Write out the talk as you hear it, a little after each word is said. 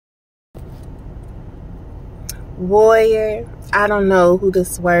Warrior, I don't know who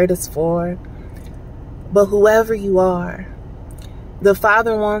this word is for, but whoever you are, the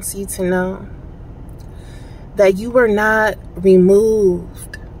Father wants you to know that you were not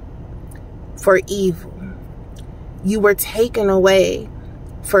removed for evil. You were taken away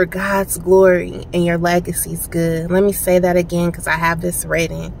for God's glory, and your legacy's good. Let me say that again because I have this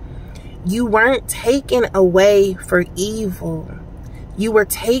written. You weren't taken away for evil. You were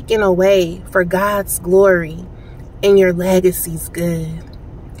taken away for God's glory, and your legacy's good.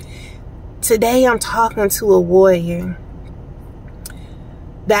 Today I'm talking to a warrior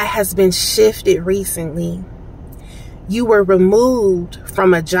that has been shifted recently. You were removed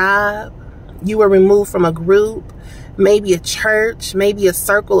from a job. You were removed from a group, maybe a church, maybe a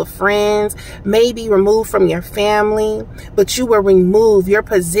circle of friends, maybe removed from your family, but you were removed. Your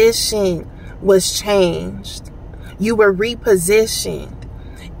position was changed. You were repositioned,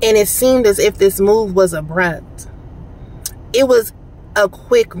 and it seemed as if this move was abrupt. It was a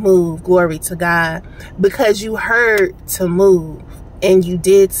quick move, glory to God, because you heard to move, and you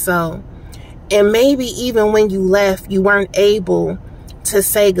did so. And maybe even when you left, you weren't able to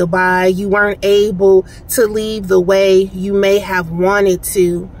say goodbye. You weren't able to leave the way you may have wanted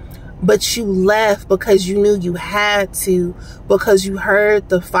to, but you left because you knew you had to, because you heard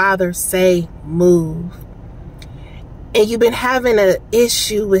the Father say, move. And you've been having an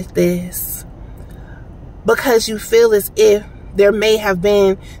issue with this because you feel as if there may have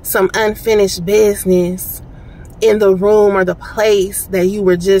been some unfinished business in the room or the place that you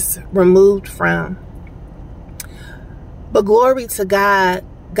were just removed from. But glory to God,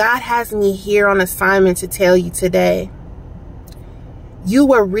 God has me here on assignment to tell you today, you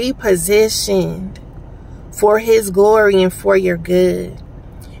were repositioned for His glory and for your good.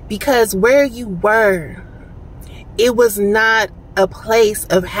 Because where you were, it was not a place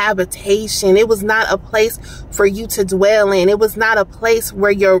of habitation. It was not a place for you to dwell in. It was not a place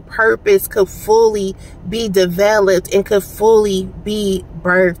where your purpose could fully be developed and could fully be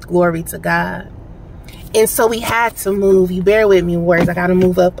birthed. Glory to God. And so we had to move. You bear with me, warriors. I got to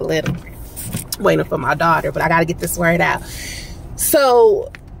move up a little. Waiting for my daughter, but I got to get this word out.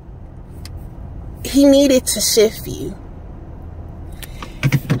 So He needed to shift you.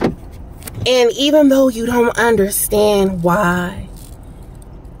 And even though you don't understand why,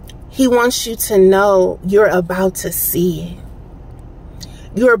 He wants you to know you're about to see it.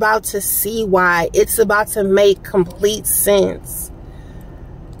 You're about to see why. It's about to make complete sense.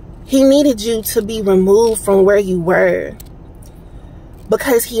 He needed you to be removed from where you were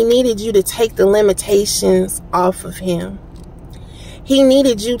because He needed you to take the limitations off of Him. He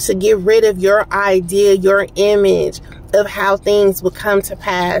needed you to get rid of your idea, your image of how things would come to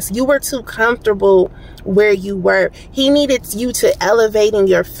pass. You were too comfortable where you were. He needed you to elevate in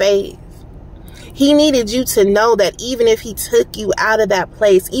your faith. He needed you to know that even if He took you out of that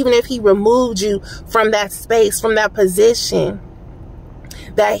place, even if He removed you from that space, from that position,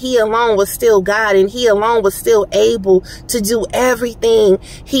 that He alone was still God, and He alone was still able to do everything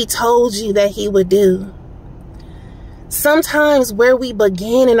He told you that He would do. Sometimes where we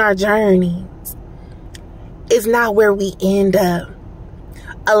begin in our journey is not where we end up.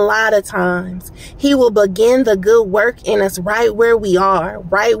 A lot of times He will begin the good work in us right where we are,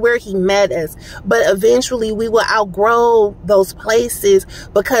 right where He met us. But eventually we will outgrow those places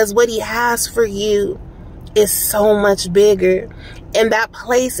because what He has for you is so much bigger. And that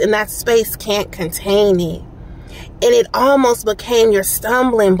place and that space can't contain it. And it almost became your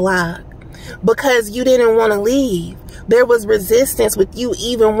stumbling block because you didn't want to leave. There was resistance with you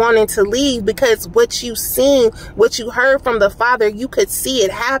even wanting to leave because what you seen, what you heard from the Father, you could see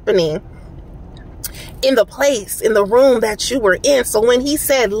it happening in the place, in the room that you were in. So when He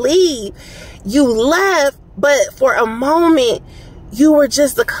said leave, you left, but for a moment, you were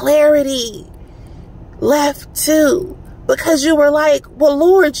just the clarity left too. Because you were like, well,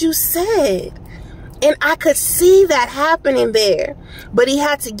 Lord, you said. And I could see that happening there. But He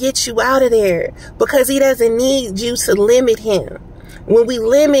had to get you out of there because He doesn't need you to limit Him. When we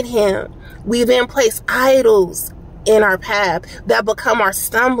limit Him, we then place idols in our path that become our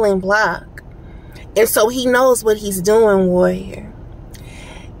stumbling block. And so He knows what He's doing, warrior.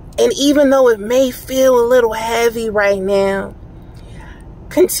 And even though it may feel a little heavy right now,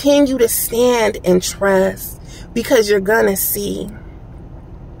 continue to stand and trust. Because you're gonna see.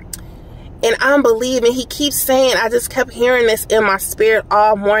 And I'm believing. He keeps saying, I just kept hearing this in my spirit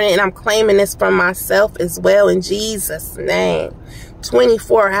all morning, and I'm claiming this for myself as well in Jesus' name.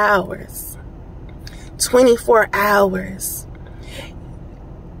 24 hours. 24 hours.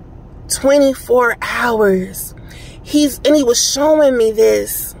 24 hours. He was showing me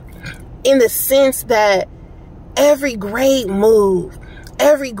this in the sense that Every great move,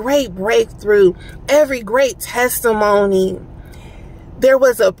 every great breakthrough, every great testimony, there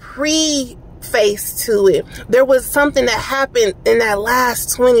was a preface to it. There was something that happened in that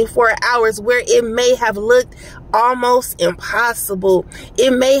last 24 hours where it may have looked almost impossible.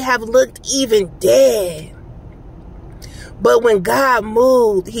 It may have looked even dead. But when God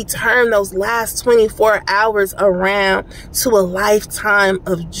moved, he turned those last 24 hours around to a lifetime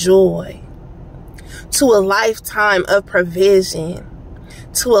of joy, to a lifetime of provision,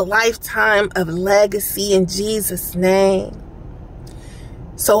 to a lifetime of legacy in Jesus' name.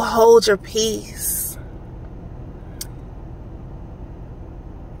 So hold your peace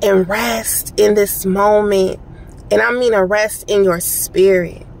and rest in this moment. And I mean a rest in your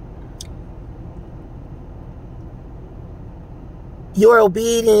spirit. Your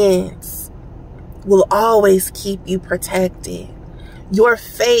obedience will always keep you protected. Your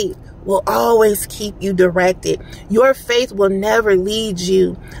faith will always keep you directed. Your faith will never lead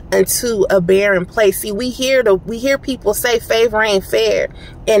you into a barren place. See, we hear people say favor ain't fair,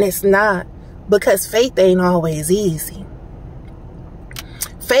 and it's not, because faith ain't always easy.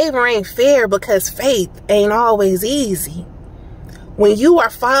 Favor ain't fair because faith ain't always easy. When you are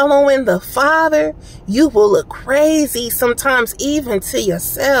following the Father, you will look crazy sometimes even to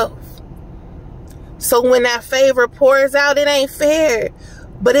yourself. So when that favor pours out, it ain't fair.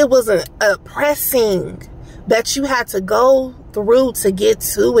 But it was a pressing that you had to go through to get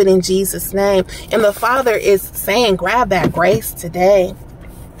to it in Jesus' name. And the Father is saying, grab that grace today.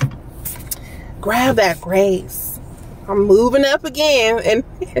 Grab that grace. I'm moving up again, and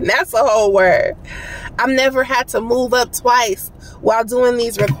that's a whole word. I've never had to move up twice while doing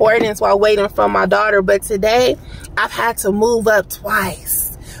these recordings while waiting for my daughter. But today, I've had to move up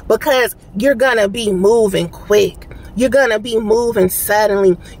twice because you're going to be moving quick. You're going to be moving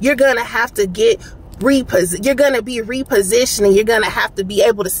suddenly. You're going to have to get you're going to be repositioning. You're going to have to be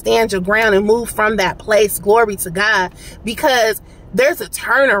able to stand your ground and move from that place. Glory to God. Because there's a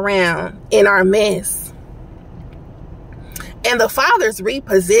turnaround in our midst. And the Father's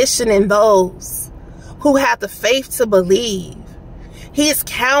repositioning those who have the faith to believe. He has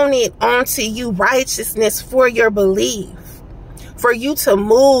counted onto you righteousness for your belief. For you to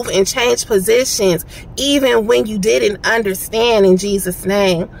move and change positions even when you didn't understand, in Jesus'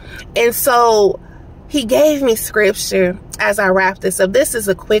 name. And so he gave me scripture as I wrap this up. This is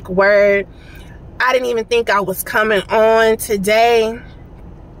a quick word. I didn't even think I was coming on today.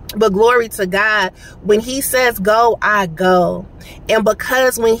 But glory to God, when he says go, I go. And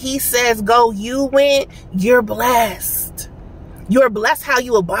because when he says go, you went, you're blessed. You're blessed how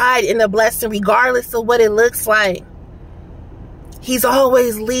you abide in the blessing regardless of what it looks like. He's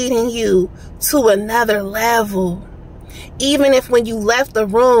always leading you to another level. Even if when you left the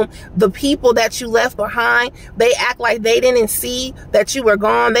room, the people that you left behind, they act like they didn't see that you were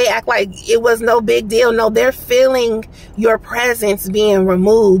gone. They act like it was no big deal. No, they're feeling your presence being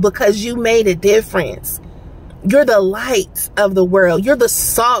removed because you made a difference. You're the light of the world. You're the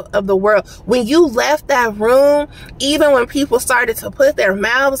salt of the world. When you left that room, even when people started to put their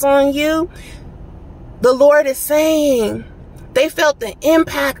mouths on you, the Lord is saying, they felt the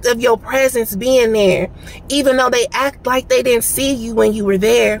impact of your presence being there, even though they act like they didn't see you when you were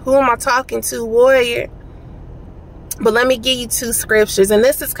there. Who am I talking to, warrior? But let me give you two scriptures, and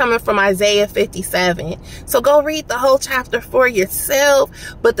this is coming from Isaiah 57. So go read the whole chapter for yourself.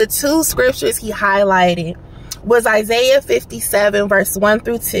 But the two scriptures he highlighted was Isaiah 57, verse 1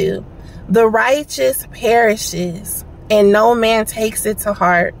 through 2. The righteous perishes, and no man takes it to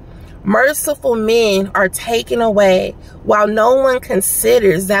heart. Merciful men are taken away, while no one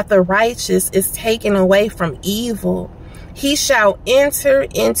considers that the righteous is taken away from evil. He shall enter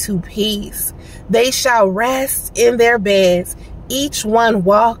into peace. They shall rest in their beds, each one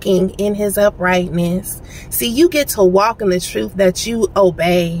walking in his uprightness. See, you get to walk in the truth that you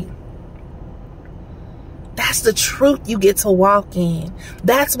obey. That's the truth you get to walk in.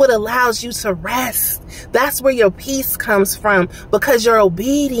 That's what allows you to rest. That's where your peace comes from, because your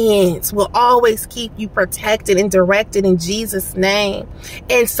obedience will always keep you protected and directed in Jesus' name.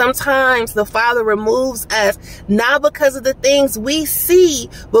 And sometimes the Father removes us, not because of the things we see,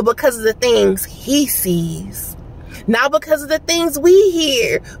 but because of the things he sees. Not because of the things we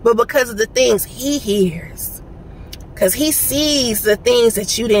hear, but because of the things he hears. Because he sees the things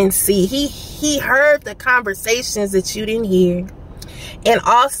that you didn't see. He heard the conversations that you didn't hear. And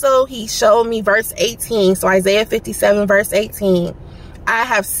also he showed me verse 18. So Isaiah 57 verse 18. I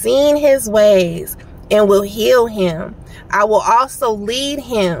have seen his ways and will heal him. I will also lead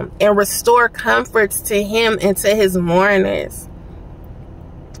him and restore comforts to him and to his mourners.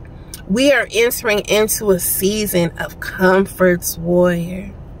 We are entering into a season of comforts,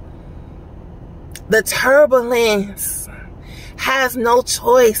 warrior. The turbulence has no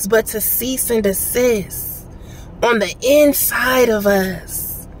choice but to cease and desist on the inside of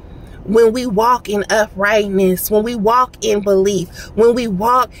us. When we walk in uprightness, when we walk in belief, when we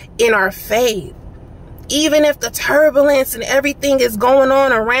walk in our faith, even if the turbulence and everything is going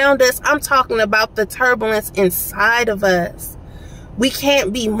on around us, I'm talking about the turbulence inside of us. We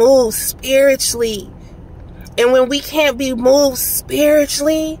can't be moved spiritually. And when we can't be moved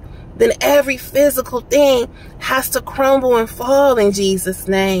spiritually, then every physical thing has to crumble and fall in Jesus'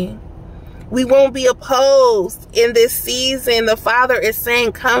 name. We won't be opposed in this season. The Father is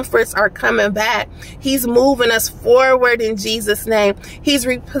saying comforts are coming back. He's moving us forward in Jesus' name. He's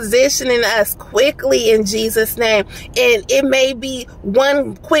repositioning us quickly in Jesus' name. And it may be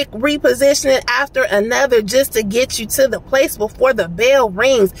one quick repositioning after another just to get you to the place before the bell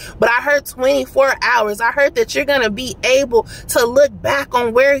rings. But I heard 24 hours. I heard that you're going to be able to look back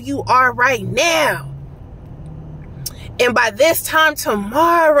on where you are right now. And by this time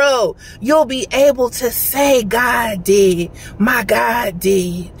tomorrow, you'll be able to say, God did. My God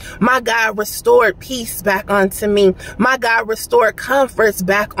did. My God restored peace back onto me. My God restored comforts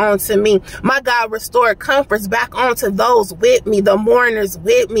back onto me. My God restored comforts back onto those with me, the mourners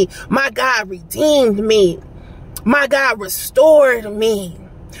with me. My God redeemed me. My God restored me.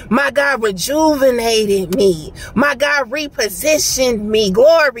 My God rejuvenated me. My God repositioned me.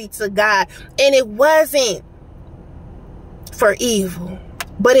 Glory to God. And it wasn't for evil,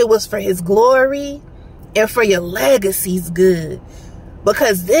 but it was for his glory and for your legacy's good.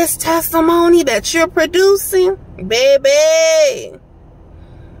 Because this testimony that you're producing, baby,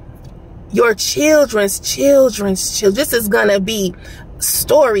 your children's children, this is gonna be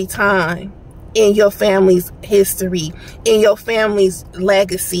story time in your family's history, in your family's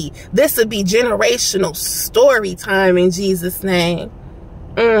legacy. This will be generational story time in Jesus' name.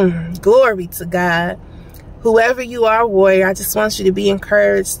 Glory to God. Whoever you are, warrior, I just want you to be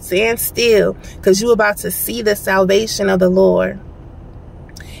encouraged. Stand still, because you're about to see the salvation of the Lord.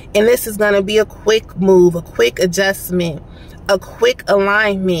 And this is going to be a quick move, a quick adjustment, a quick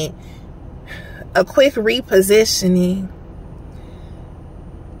alignment, a quick repositioning.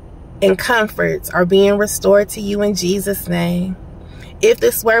 And comforts are being restored to you in Jesus' name. If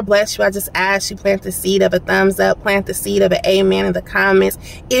this word bless you, I just ask you plant the seed of a thumbs up, plant the seed of an amen in the comments.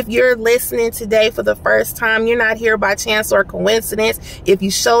 If you're listening today for the first time, you're not here by chance or coincidence. If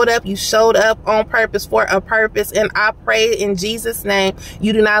you showed up on purpose for a purpose. And I pray in Jesus' name,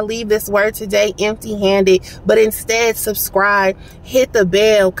 you do not leave this word today empty-handed, but instead subscribe, hit the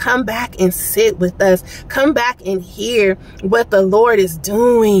bell, come back and sit with us. Come back and hear what the Lord is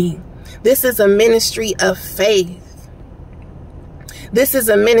doing. This is a ministry of faith. This is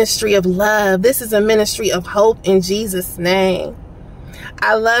a ministry of love. This is a ministry of hope in Jesus' name.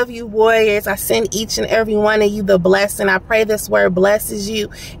 I love you, warriors. I send each and every one of you the blessing. I pray this word blesses you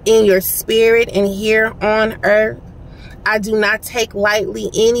in your spirit and here on earth. I do not take lightly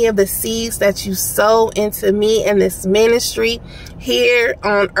any of the seeds that you sow into me in this ministry here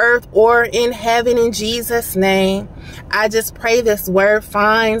on earth or in heaven in Jesus' name. I just pray this word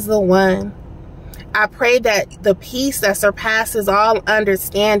finds the one. I pray that the peace that surpasses all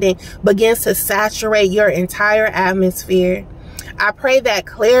understanding begins to saturate your entire atmosphere. I pray that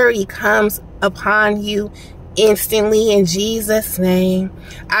clarity comes upon you instantly in Jesus' name.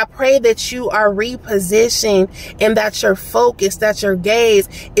 I pray that you are repositioned and that your focus, that your gaze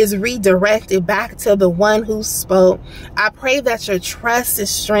is redirected back to the one who spoke. I pray that your trust is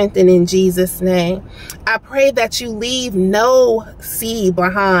strengthened in Jesus' name. I pray that you leave no seed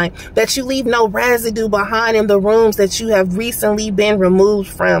behind, that you leave no residue behind in the rooms that you have recently been removed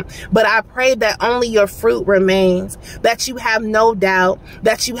from. But I pray that only your fruit remains, that you have no doubt,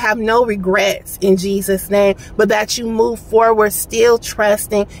 that you have no regrets in Jesus' name, but that you move forward still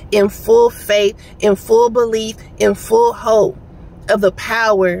trusting in full faith, in full belief, in full hope of the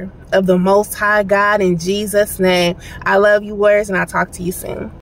power of the Most High God in Jesus' name. I love you, warriors, and I'll talk to you soon.